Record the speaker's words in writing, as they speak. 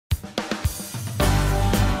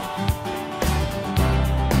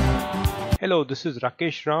Hello, this is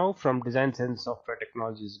Rakesh Rao from DesignSense Software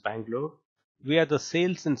Technologies, Bangalore. We are the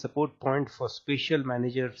sales and support point for Spatial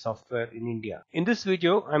Manager software in India. In this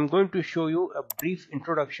video, I'm going to show you a brief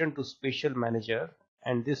introduction to Spatial Manager,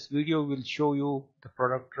 and this video will show you the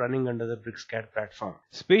product running under the BricsCAD platform.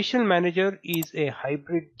 Spatial Manager is a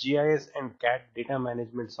hybrid GIS and CAD data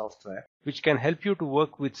management software which can help you to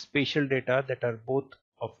work with spatial data that are both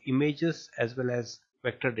of images as well as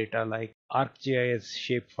vector data like ArcGIS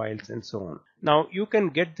shape files and so on. Now you can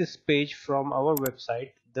get this page from our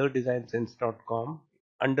website thedesignsense.com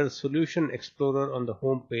under Solution Explorer on the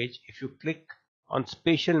home page. If you click on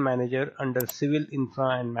Spatial Manager under Civil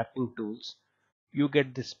Infra and Mapping Tools, you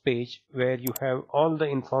get this page where you have all the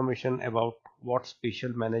information about what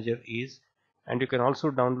Spatial Manager is, and you can also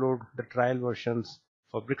download the trial versions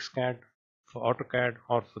for BricsCAD, for AutoCAD,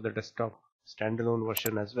 or for the desktop standalone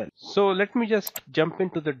version as well. So let me just jump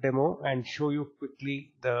into the demo and show you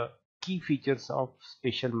quickly the key features of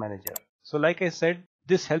Spatial Manager. So like I said,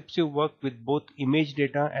 this helps you work with both image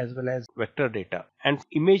data as well as vector data, and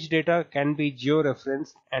image data can be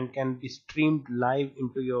geo-referenced and can be streamed live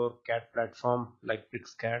into your CAD platform like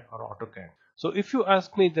BricsCAD or AutoCAD. So if you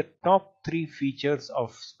ask me the top 3 features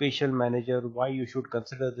of Spatial Manager, why you should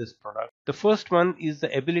consider this product, the first one is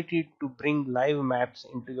the ability to bring live maps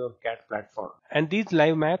into your CAD platform, and these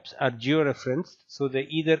live maps are geo-referenced, so they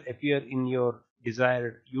either appear in your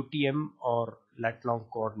desired UTM or lat-long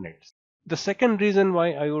coordinates. The second reason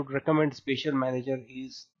why I would recommend Spatial Manager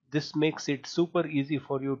is this makes it super easy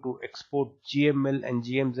for you to export GML and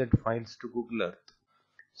GMZ files to Google Earth.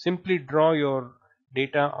 Simply draw your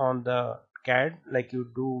data on the CAD like you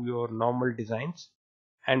do your normal designs,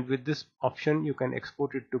 and with this option you can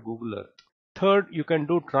export it to Google Earth. Third, you can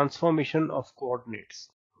do transformation of coordinates.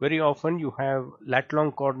 Very often you have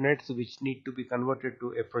lat-long coordinates which need to be converted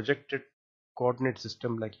to a projected coordinate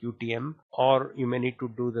system like UTM, or you may need to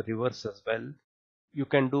do the reverse as well. You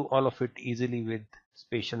can do all of it easily with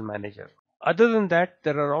Spatial Manager. Other than that,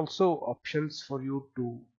 there are also options for you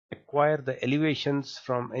to acquire the elevations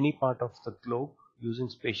from any part of the globe using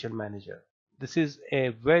Spatial Manager. This is a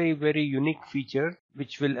very unique feature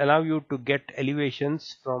which will allow you to get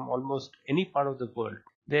elevations from almost any part of the world.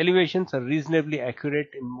 The elevations are reasonably accurate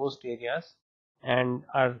in most areas and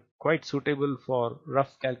are quite suitable for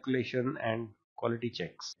rough calculation and quality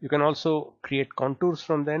checks. You can also create contours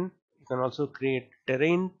from them. You can also create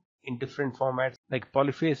terrain in different formats like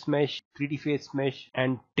polyphase mesh, 3D face mesh,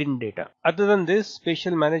 and tin data. Other than this,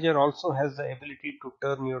 Spatial Manager also has the ability to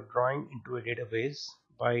turn your drawing into a database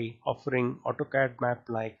by offering AutoCAD Map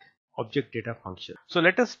like object data function. So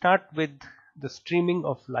let us start with the streaming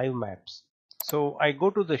of live maps. So I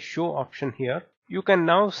go to the show option here. You can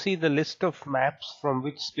now see the list of maps from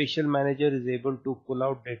which Spatial Manager is able to pull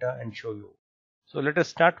out data and show you. So let us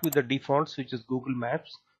start with the defaults, which is Google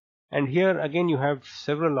Maps. And here again you have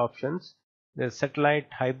several options. There's satellite,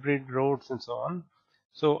 hybrid, roads, and so on.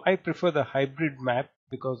 So I prefer the hybrid map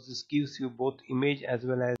because this gives you both image as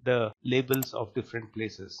well as the labels of different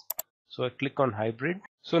places. So I click on hybrid.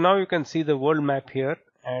 So now you can see the world map here,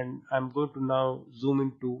 and I'm going to now zoom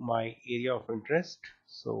into my area of interest.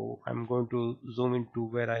 So I'm going to zoom into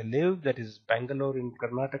where I live, that is Bangalore in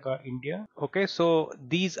Karnataka, India. Okay, so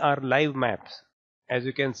these are live maps. As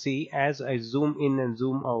you can see, as I zoom in and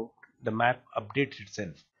zoom out, the map updates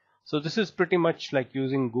itself. So this is pretty much like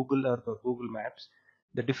using Google Earth or Google Maps.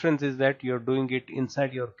 The difference is that you're doing it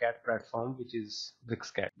inside your CAD platform, which is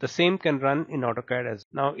BricsCAD. The same can run in AutoCAD as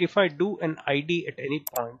well. Now if I do an ID at any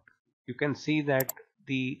point, you can see that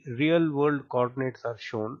the real world coordinates are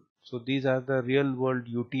shown. So these are the real world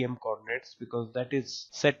UTM coordinates because that is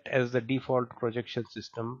set as the default projection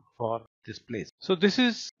system for this place. So this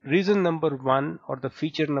is reason number 1, or the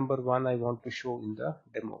feature number 1 I want to show in the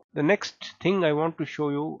demo. The next thing I want to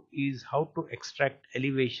show you is how to extract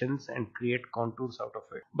elevations and create contours out of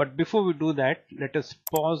it. But before we do that, let us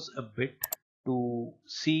pause a bit to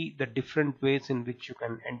see the different ways in which you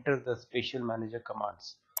can enter the Spatial Manager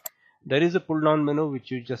commands. There is a pull down menu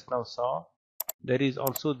which you just now saw. There is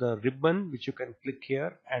also the ribbon which you can click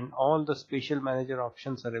here, and all the Spatial Manager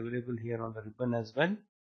options are available here on the ribbon as well.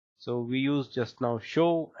 So we used just now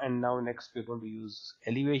show, and now next we're going to use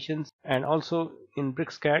elevations. And also in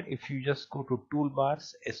BricsCAD, if you just go to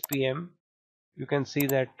toolbars, SPM, you can see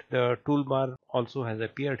that the toolbar also has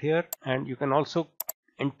appeared here, and you can also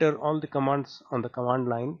enter all the commands on the command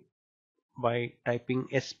line by typing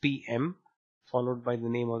SPM followed by the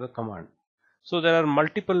name of the command. So there are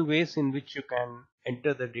multiple ways in which you can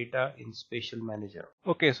enter the data in Spatial Manager.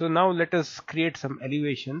 Okay, so now let us create some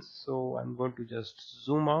elevations. So I'm going to just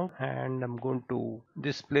zoom out and I'm going to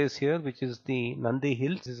this place here, which is the Nandi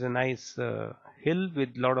Hills. This is a nice hill with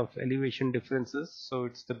lot of elevation differences. So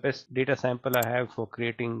it's the best data sample I have for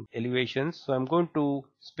creating elevations. So I'm going to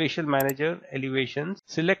Spatial Manager, elevations,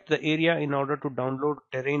 select the area in order to download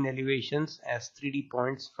terrain elevations as 3D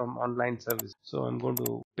points from online service. So I'm going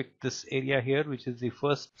to pick this area here, which is the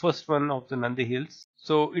first one of the Nandi Hills.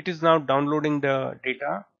 So it is now downloading the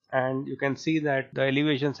data, and you can see that the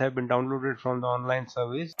elevations have been downloaded from the online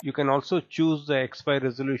service. You can also choose the XY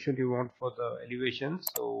resolution you want for the elevation.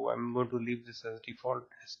 So I'm going to leave this as default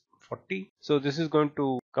as 40. So this is going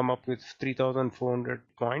to come up with 3400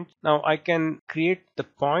 points. Now I can create the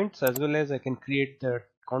points as well as I can create the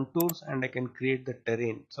contours and I can create the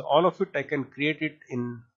terrain. So all of it I can create it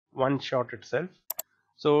in one shot itself.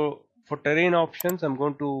 So for terrain options, I'm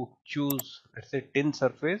going to choose, let's say, tin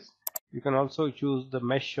surface. You can also choose the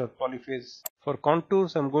mesh or polyphase. For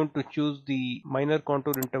contours, I'm going to choose the minor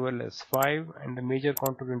contour interval as 5 and the major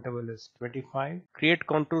contour interval as 25. Create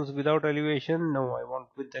contours without elevation. No, I want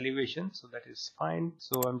with elevation, so that is fine.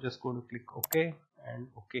 So I'm just going to click OK and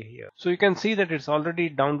OK here. So you can see that it's already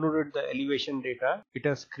downloaded the elevation data. It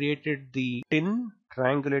has created the tin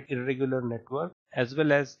triangulate irregular network as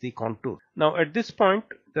well as the contour. Now at this point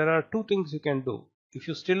there are two things you can do. If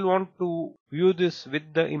you still want to view this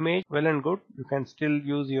with the image, well and good. You can still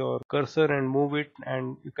use your cursor and move it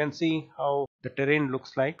and you can see how the terrain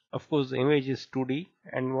looks like. Of course the image is 2D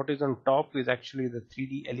and what is on top is actually the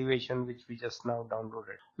 3D elevation which we just now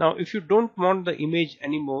downloaded. Now if you don't want the image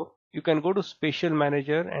anymore, you can go to Spatial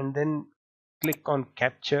Manager and then click on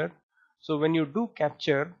Capture. So when you do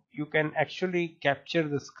capture, you can actually capture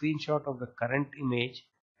the screenshot of the current image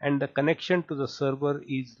and the connection to the server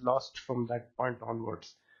is lost from that point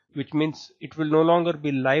onwards, which means it will no longer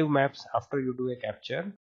be live maps after you do a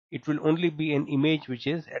capture. It will only be an image which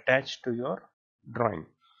is attached to your drawing.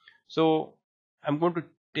 So I'm going to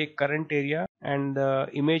take current area and the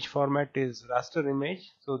image format is raster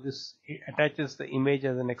image. So this attaches the image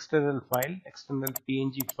as an external file, external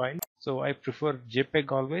PNG file. So I prefer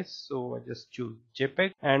JPEG always, so I just choose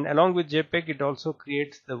JPEG, and along with JPEG it also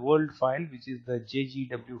creates the world file which is the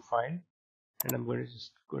JGW file, and I'm going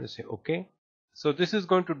to say OK. So this is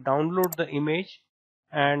going to download the image,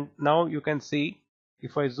 and now you can see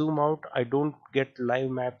if I zoom out I don't get live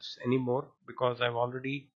maps anymore because I've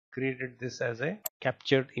already created this as a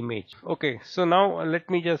captured image. Okay, so now let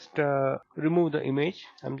me just remove the image.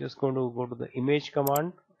 I'm just going to go to the image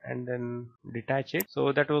command and then detach it.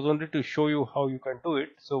 So that was only to show you how you can do it.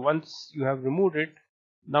 So once you have removed it,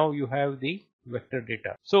 now you have the vector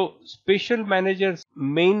data. So Spatial Manager's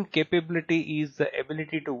main capability is the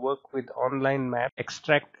ability to work with online map,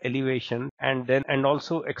 extract elevation and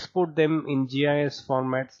also export them in GIS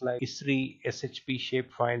formats like ESRI, SHP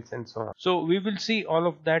shape files and so on. So we will see all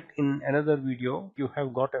of that in another video. You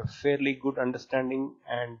have got a fairly good understanding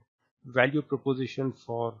and value proposition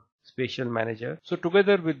for Spatial Manager. So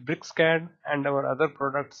together with BricsCAD and our other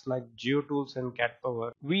products like GeoTools and CAD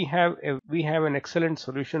Power, we have an excellent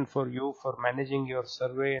solution for you for managing your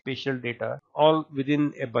survey spatial data all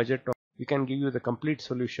within a budget of. We can give you the complete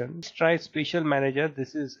solution. Let's try Spatial Manager.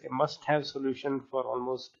 This is a must-have solution for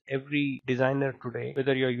almost every designer today,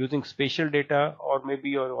 whether you're using spatial data or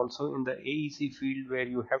maybe you're also in the AEC field where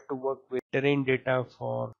you have to work with terrain data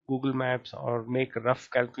for Google Maps or make a rough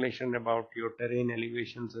calculation about your terrain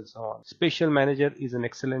elevations and so on. Spatial Manager is an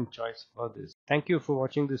excellent choice for this. Thank you for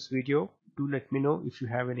watching this video. Do let me know if you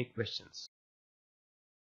have any questions.